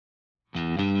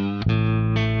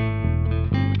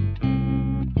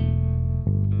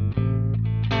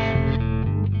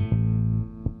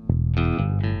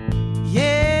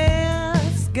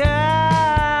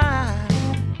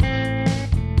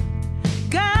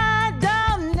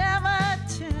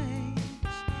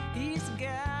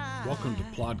Welcome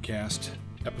to Plodcast,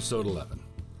 episode 11.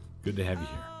 Good to have you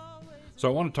here. So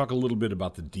I want to talk a little bit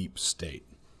about the deep state.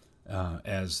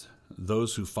 As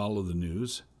those who follow the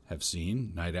news have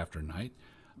seen night after night,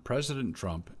 President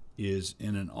Trump is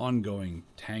in an ongoing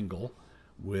tangle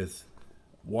with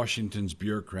Washington's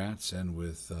bureaucrats and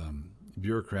with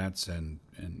bureaucrats and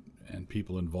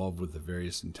people involved with the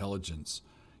various intelligence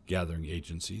gathering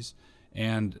agencies.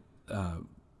 And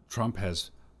Trump has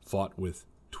fought with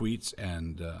tweets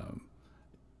and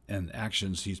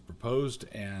actions he's proposed,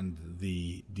 and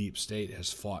the deep state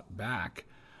has fought back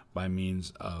by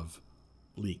means of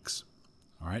leaks.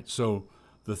 All right, so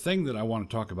the thing that I want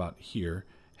to talk about here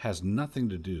has nothing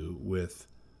to do with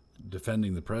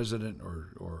defending the president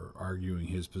or arguing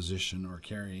his position or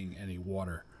carrying any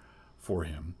water for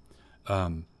him.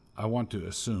 I want to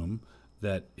assume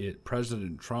that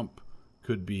President Trump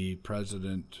could be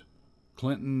President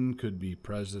Clinton, could be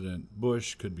President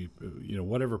Bush, could be,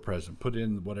 whatever president. Put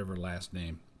in whatever last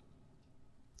name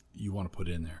you want to put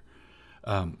in there.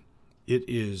 It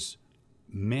is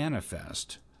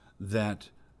manifest that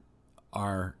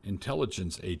our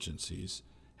intelligence agencies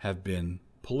have been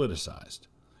politicized.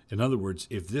 In other words,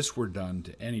 if this were done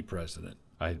to any president,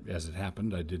 as it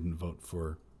happened, I didn't vote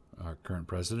for our current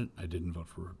president. I didn't vote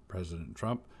for President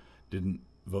Trump. Didn't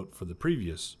vote for the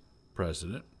previous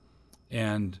president.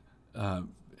 And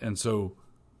so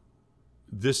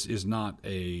this is not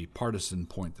a partisan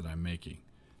point that I'm making.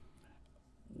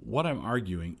 What I'm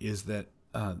arguing is that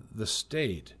the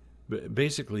state,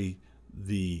 basically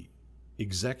the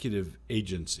executive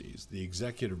agencies, the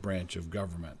executive branch of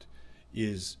government,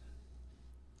 is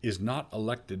not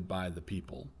elected by the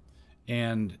people.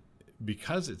 And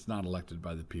because it's not elected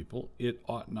by the people, it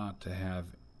ought not to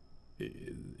have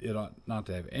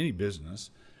any business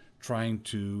trying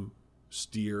to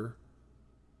steer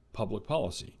public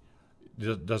policy.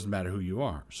 It doesn't matter who you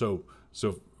are. So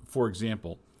for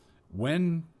example,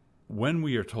 when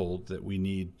we are told that we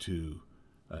need to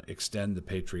extend the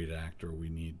Patriot Act, or we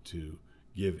need to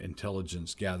give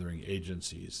intelligence gathering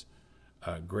agencies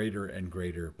greater and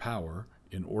greater power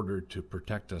in order to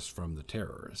protect us from the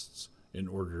terrorists, in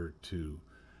order to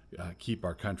keep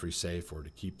our country safe or to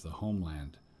keep the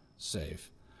homeland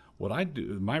safe, what I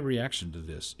do, my reaction to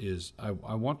this is I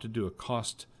want to do a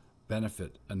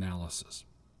cost-benefit analysis.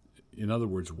 In other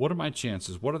words, what are my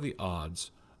chances, what are the odds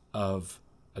of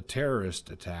a terrorist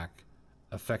attack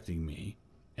affecting me,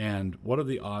 and what are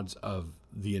the odds of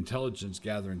the intelligence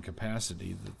gathering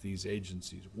capacity that these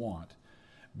agencies want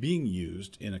being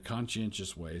used in a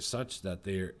conscientious way such that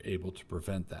they are able to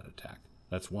prevent that attack?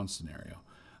 That's one scenario.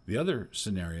 The other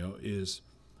scenario is,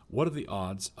 what are the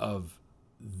odds of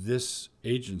this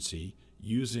agency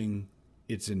using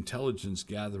its intelligence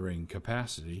gathering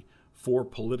capacity for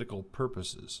political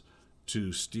purposes,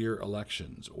 to steer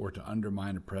elections or to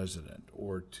undermine a president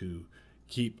or to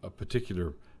keep a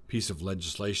particular piece of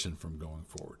legislation from going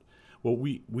forward? Well,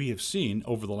 we have seen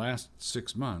over the last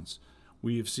 6 months,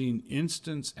 we have seen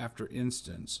instance after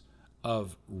instance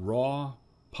of raw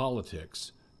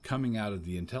politics coming out of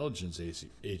the intelligence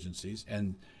agencies,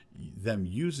 and them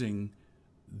using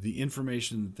the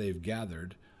information that they've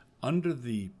gathered under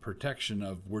the protection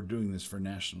of, we're doing this for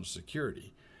national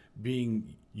security,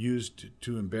 being used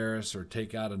to embarrass or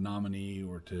take out a nominee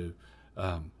or to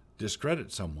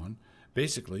discredit someone.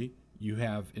 Basically, you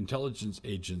have intelligence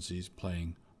agencies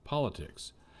playing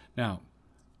politics. Now,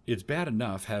 it's bad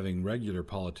enough having regular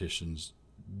politicians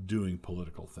doing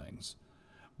political things,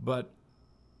 but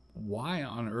why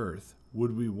on earth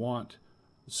would we want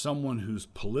someone who's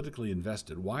politically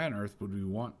invested? Why on earth would we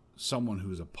want someone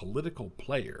who's a political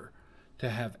player to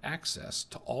have access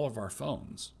to all of our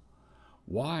phones?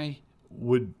 Why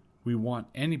would we want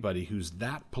anybody who's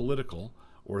that political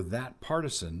or that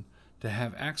partisan to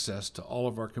have access to all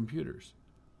of our computers?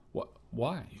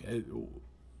 Why?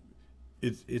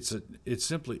 It's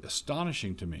simply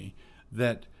astonishing to me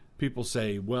that people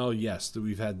say, well, yes, that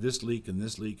we've had this leak and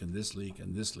this leak and this leak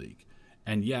and this leak,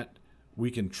 and yet we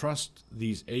can trust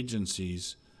these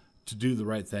agencies to do the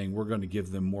right thing. We're going to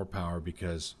give them more power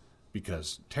because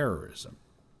terrorism.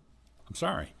 I'm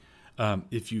sorry.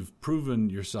 If you've proven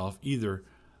yourself either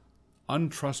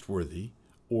untrustworthy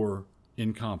or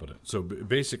incompetent. So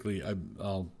basically,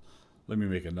 let me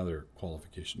make another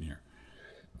qualification here.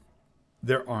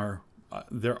 There are,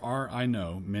 I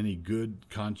know, many good,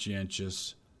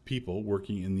 conscientious people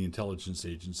working in the intelligence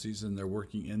agencies, and they're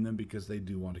working in them because they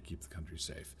do want to keep the country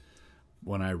safe.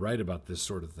 When I write about this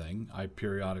sort of thing, I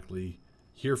periodically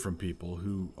hear from people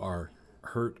who are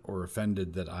hurt or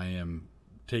offended that I am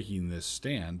taking this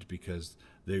stand because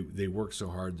they work so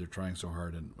hard, they're trying so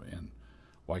hard, and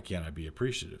why can't I be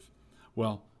appreciative?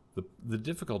 Well, The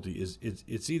difficulty is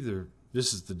it's either,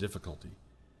 this is the difficulty,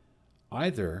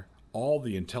 either all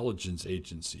the intelligence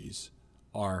agencies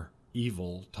are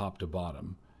evil top to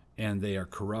bottom and they are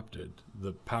corrupted.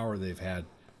 The power they've had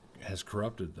has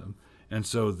corrupted them, and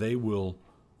so they will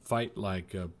fight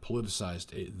like the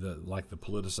politicized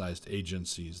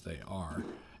agencies they are,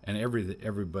 and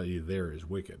everybody there is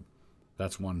wicked.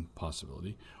 That's one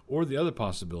possibility. Or the other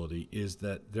possibility is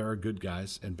that there are good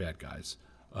guys and bad guys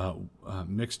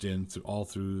mixed in all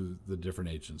through the different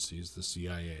agencies, the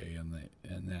CIA and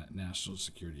that National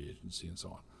Security Agency and so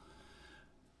on.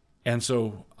 And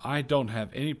so I don't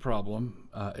have any problem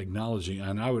acknowledging,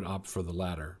 and I would opt for the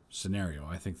latter scenario.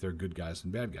 I think there are good guys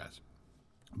and bad guys.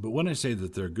 But when I say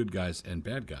that there are good guys and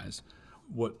bad guys,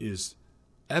 what is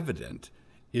evident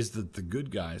is that the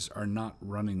good guys are not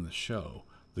running the show.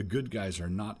 The good guys are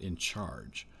not in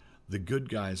charge. The good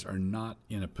guys are not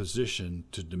in a position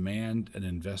to demand an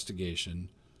investigation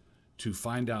to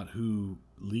find out who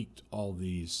leaked all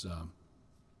these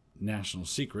national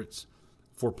secrets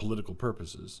for political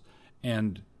purposes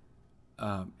and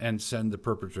send the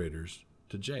perpetrators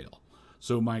to jail.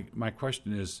 So my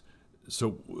question is, so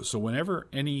whenever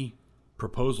any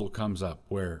proposal comes up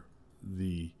where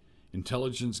the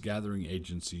intelligence gathering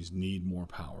agencies need more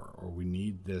power, or we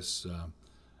need this,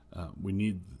 we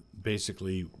need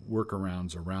basically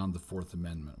workarounds around the Fourth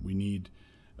Amendment. We need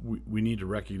to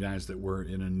recognize that we're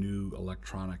in a new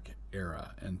electronic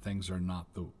era and things are not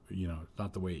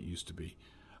the way it used to be.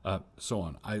 So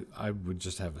on. I would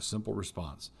just have a simple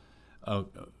response.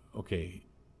 Okay,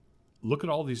 look at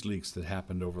all these leaks that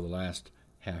happened over the last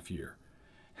half year.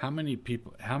 How many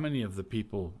of the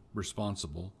people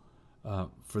responsible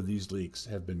for these leaks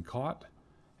have been caught,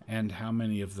 and how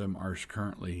many of them are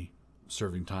currently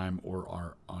serving time or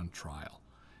are on trial?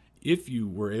 If you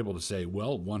were able to say,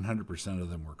 well, 100% of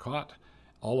them were caught,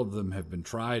 all of them have been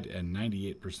tried, and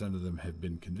 98% of them have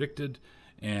been convicted,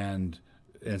 and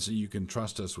so you can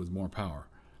trust us with more power,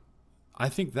 I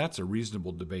think that's a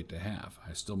reasonable debate to have.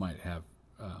 I still might have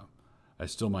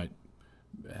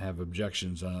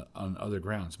objections on other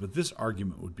grounds, but this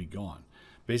argument would be gone.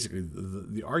 Basically,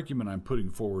 the argument I'm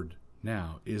putting forward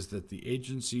now is that the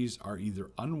agencies are either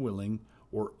unwilling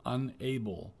or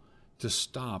unable to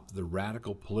stop the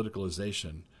radical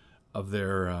politicalization of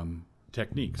their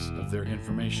techniques, of their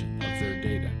information, of their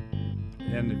data.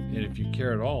 And if you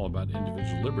care at all about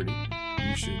individual liberty,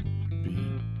 you should be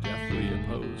deathly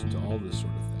opposed to all this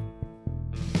sort of thing.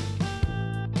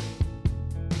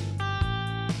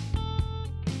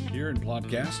 Here in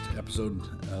Plodcast, episode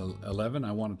 11,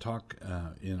 I want to talk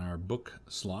in our book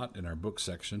slot, in our book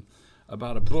section,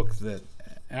 about a book that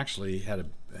actually had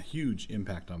a huge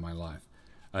impact on my life.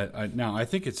 Now, I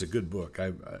think it's a good book.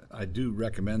 I do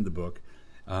recommend the book.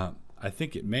 I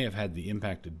think it may have had the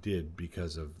impact it did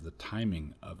because of the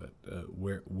timing of it,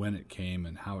 when it came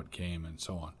and how it came and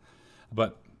so on.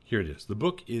 But here it is. The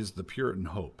book is The Puritan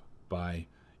Hope by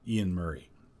Iain Murray.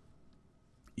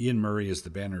 Iain Murray is the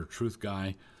Banner of Truth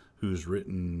guy who's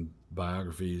written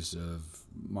biographies of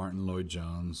Martin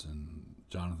Lloyd-Jones and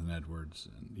Jonathan Edwards,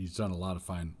 and he's done a lot of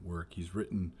fine work. He's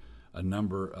written a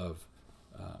number of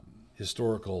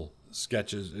historical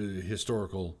sketches,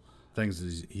 historical things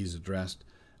that he's addressed.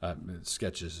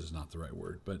 Sketches is not the right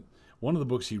word, but one of the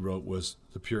books he wrote was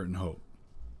The Puritan Hope.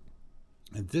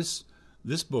 And this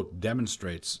book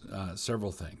demonstrates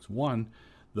several things. One,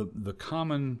 the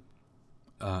common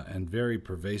and very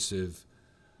pervasive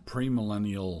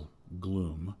premillennial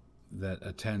gloom that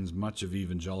attends much of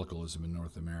evangelicalism in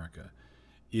North America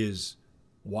is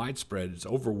widespread. It's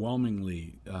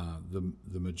overwhelmingly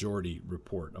the majority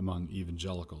report among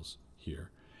evangelicals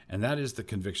here. And that is the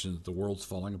conviction that the world's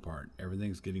falling apart.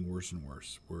 Everything's getting worse and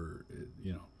worse.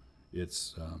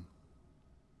 It's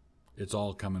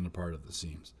all coming apart at the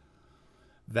seams.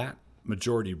 That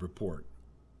majority report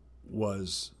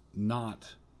was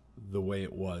not the way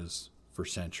it was for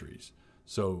centuries.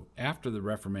 So after the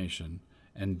Reformation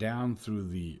and down through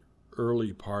the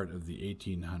early part of the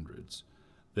 1800s,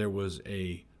 there was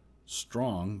a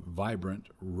strong, vibrant,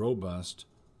 robust,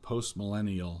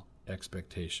 post-millennial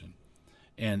expectation.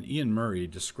 And Iain Murray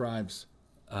describes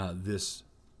this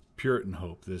Puritan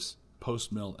hope, this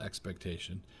post-mill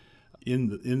expectation,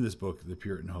 in this book, The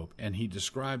Puritan Hope. And he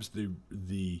describes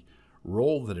the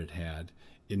role that it had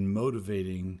in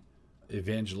motivating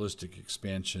evangelistic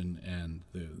expansion and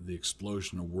the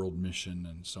explosion of world mission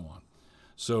and so on.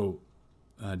 So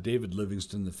David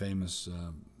Livingstone, the famous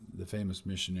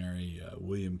missionary,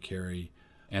 William Carey,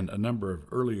 and a number of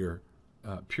earlier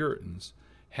Puritans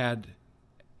had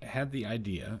the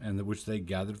idea, and which they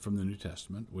gathered from the New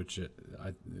Testament,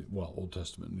 Old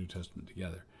Testament and New Testament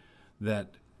together,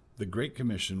 that the Great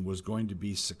Commission was going to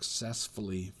be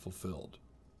successfully fulfilled.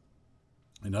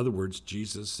 In other words,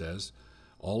 Jesus says,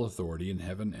 all authority in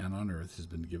heaven and on earth has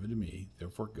been given to me.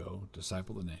 Therefore go,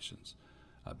 disciple the nations,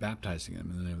 baptizing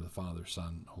them in the name of the Father,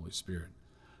 Son, and Holy Spirit.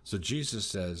 So Jesus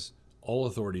says, all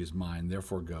authority is mine,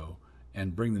 therefore go,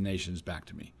 and bring the nations back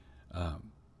to me.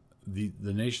 The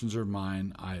nations are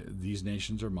mine. These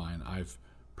nations are mine. I've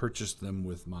purchased them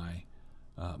with my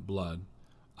blood.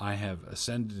 I have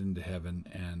ascended into heaven,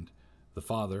 and the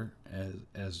Father,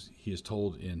 as he is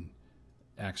told in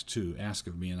Acts 2, ask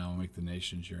of me, and I will make the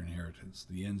nations your inheritance,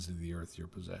 the ends of the earth your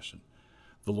possession.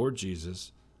 The Lord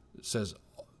Jesus says,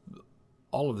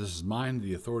 all of this is mine,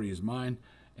 the authority is mine,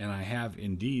 and I have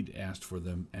indeed asked for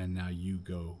them, and now you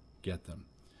go get them.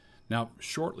 Now,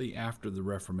 shortly after the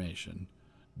Reformation,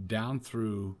 down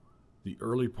through the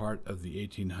early part of the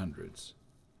 1800s,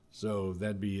 so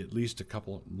that'd be at least a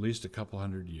couple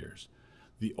hundred years,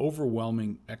 the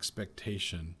overwhelming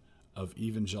expectation of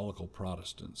evangelical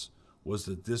Protestants was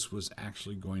that this was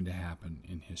actually going to happen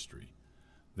in history,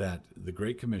 that the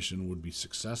Great Commission would be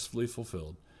successfully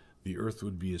fulfilled, the earth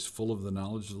would be as full of the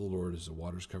knowledge of the Lord as the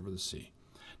waters cover the sea.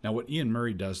 Now, what Iain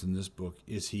Murray does in this book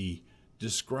is he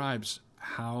describes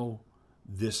how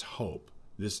this hope,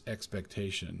 this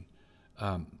expectation,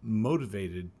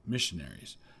 motivated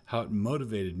missionaries, how it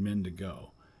motivated men to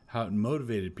go, how it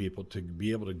motivated people to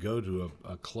be able to go to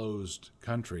a closed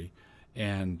country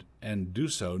and do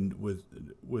so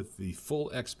with the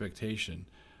full expectation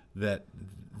that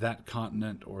that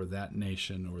continent or that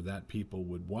nation or that people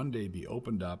would one day be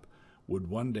opened up, would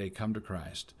one day come to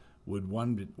Christ, would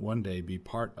one day be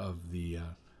part of the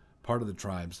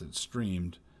tribes that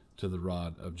streamed to the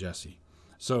rod of Jesse.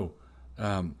 So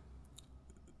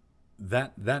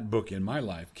that book in my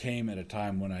life came at a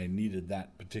time when I needed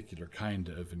that particular kind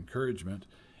of encouragement,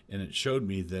 and it showed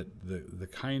me that the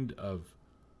kind of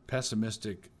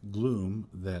pessimistic gloom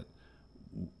that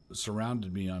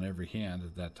surrounded me on every hand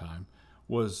at that time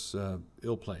was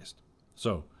ill-placed.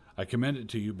 So I commend it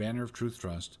to you, Banner of Truth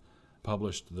Trust,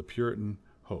 published The Puritan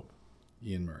Hope,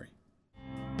 Iain Murray.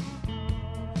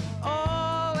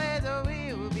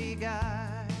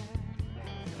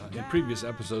 In previous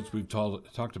episodes, we've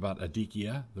talked about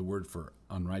adikia, the word for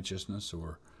unrighteousness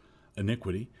or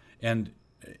iniquity, and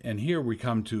here we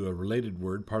come to a related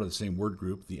word, part of the same word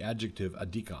group, the adjective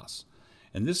adikos,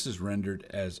 and this is rendered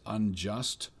as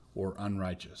unjust or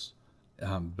unrighteous,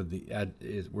 but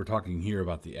we're talking here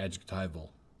about the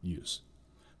adjectival use.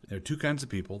 There are two kinds of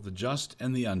people, the just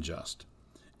and the unjust,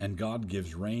 and God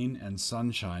gives rain and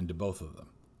sunshine to both of them.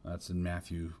 That's in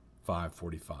Matthew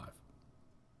 5:45.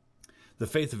 The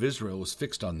faith of Israel was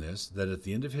fixed on this, that at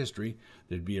the end of history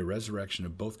there'd be a resurrection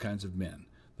of both kinds of men,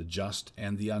 the just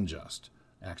and the unjust,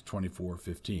 Acts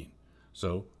 24:15.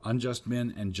 So unjust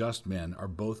men and just men are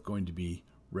both going to be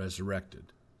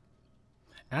resurrected.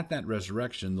 At that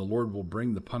resurrection, the Lord will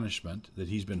bring the punishment that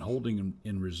he's been holding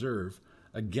in reserve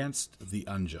against the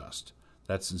unjust.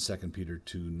 That's in 2 Peter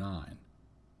 2:9.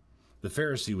 The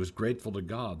Pharisee was grateful to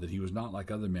God that he was not like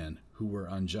other men who were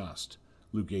unjust,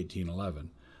 Luke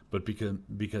 18:11. But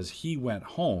because he went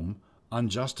home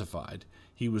unjustified,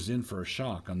 he was in for a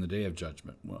shock on the day of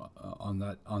judgment. On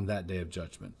that day of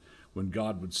judgment, when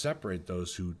God would separate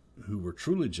those who were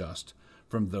truly just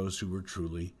from those who were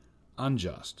truly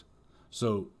unjust.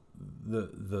 So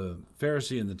the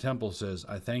Pharisee in the temple says,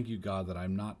 "I thank you, God, that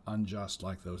I'm not unjust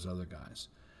like those other guys."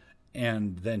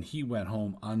 And then he went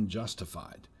home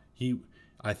unjustified.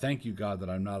 I thank you, God, that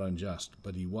I'm not unjust,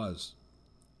 but he was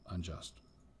unjust.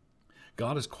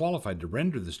 God is qualified to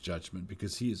render this judgment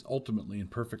because he is ultimately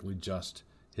and perfectly just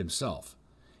himself.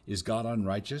 Is God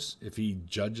unrighteous if he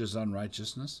judges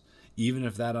unrighteousness, even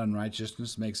if that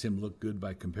unrighteousness makes him look good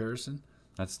by comparison?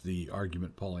 That's the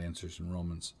argument Paul answers in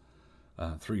Romans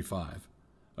 3:5.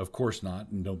 Of course not,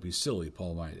 and don't be silly,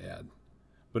 Paul might add.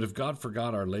 But if God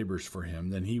forgot our labors for him,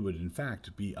 then he would in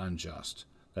fact be unjust.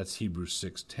 That's Hebrews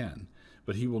 6:10.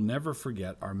 But he will never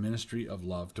forget our ministry of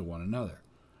love to one another.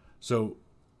 So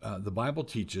the Bible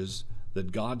teaches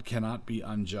that God cannot be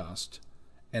unjust,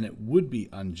 and it would be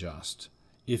unjust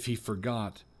if he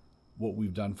forgot what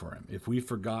we've done for him. If he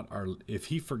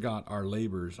forgot our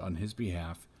labors on his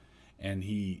behalf, and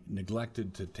he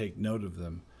neglected to take note of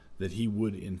them, that he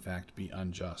would in fact be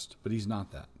unjust. But he's not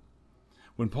that.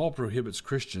 When Paul prohibits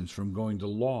Christians from going to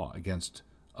law against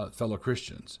fellow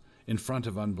Christians in front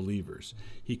of unbelievers,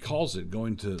 he calls it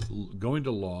going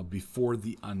to law before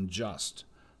the unjust.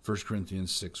 1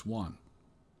 Corinthians 6:1.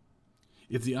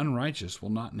 If the unrighteous will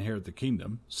not inherit the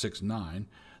kingdom, 6:9,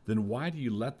 then why do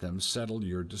you let them settle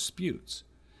your disputes?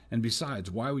 And besides,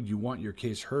 why would you want your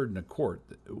case heard in a court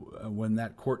when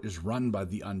that court is run by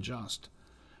the unjust?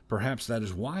 Perhaps that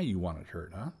is why you want it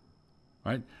heard, huh?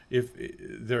 Right? If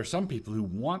there are some people who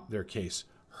want their case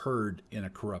heard in a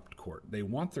corrupt court, they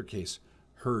want their case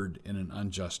heard in an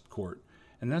unjust court,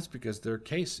 and that's because their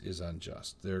case is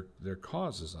unjust. Their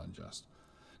cause is unjust.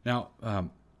 Now,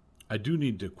 I do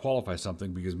need to qualify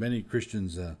something because many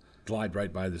Christians glide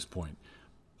right by this point.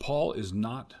 Paul is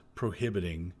not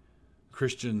prohibiting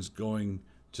Christians going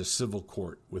to civil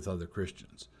court with other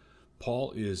Christians.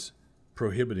 Paul is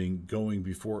prohibiting going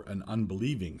before an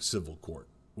unbelieving civil court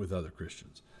with other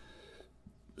Christians.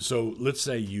 So let's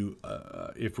say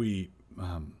if we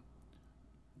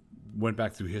went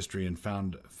back through history and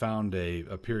found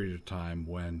a period of time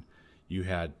when you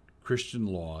had Christian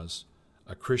laws,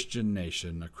 a Christian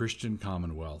nation, a Christian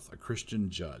commonwealth, a Christian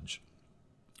judge,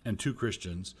 and two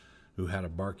Christians who had a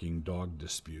barking dog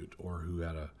dispute or who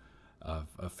had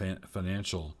a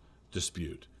financial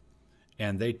dispute,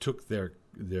 and they took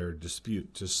their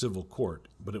dispute to civil court,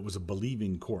 but it was a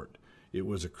believing court. It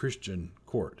was a Christian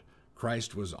court.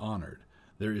 Christ was honored.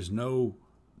 There is no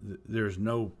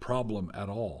problem at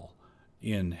all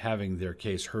in having their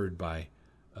case heard by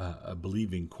a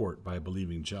believing court, by a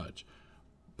believing judge.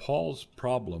 Paul's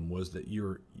problem was that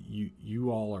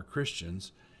you all are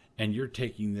Christians, and you're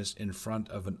taking this in front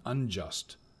of an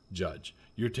unjust judge.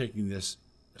 You're taking this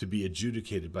to be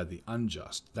adjudicated by the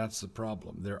unjust. That's the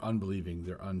problem. They're unbelieving,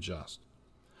 they're unjust.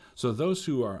 So those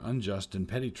who are unjust in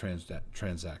petty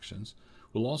transactions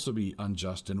will also be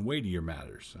unjust in weightier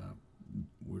matters.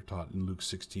 We're taught in Luke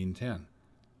 16:10.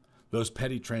 Those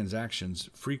petty transactions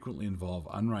frequently involve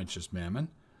unrighteous mammon,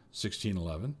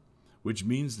 16:11, which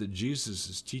means that Jesus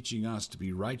is teaching us to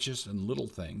be righteous in little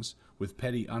things with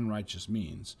petty unrighteous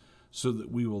means, so that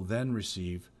we will then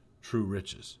receive true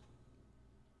riches.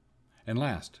 And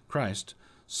last, Christ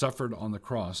suffered on the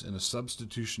cross in a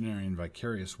substitutionary and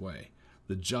vicarious way,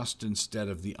 the just instead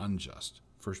of the unjust,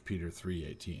 1 Peter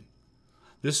 3:18.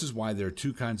 This is why there are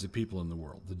two kinds of people in the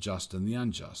world, the just and the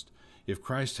unjust. If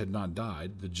Christ had not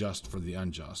died, the just for the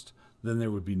unjust, then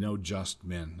there would be no just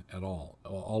men at all.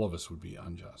 All of us would be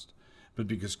unjust. But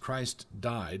because Christ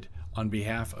died on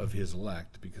behalf of his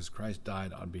elect, because Christ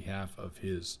died on behalf of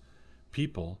his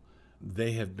people,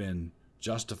 they have been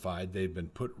justified, they've been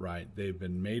put right, they've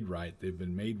been made right, they've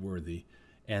been made worthy,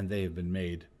 and they have been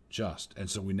made just. And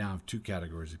so we now have two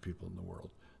categories of people in the world,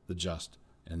 the just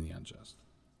and the unjust.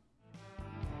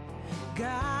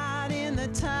 God in the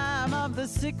time of the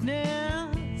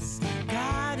sickness,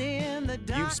 God in the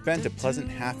dark. You've spent a pleasant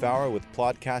half hour with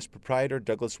Plodcast proprietor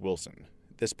Douglas Wilson.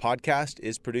 This podcast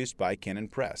is produced by Canon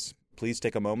Press. Please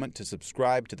take a moment to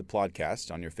subscribe to the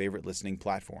Plodcast on your favorite listening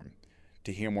platform.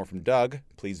 To hear more from Doug,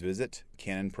 please visit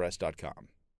canonpress.com.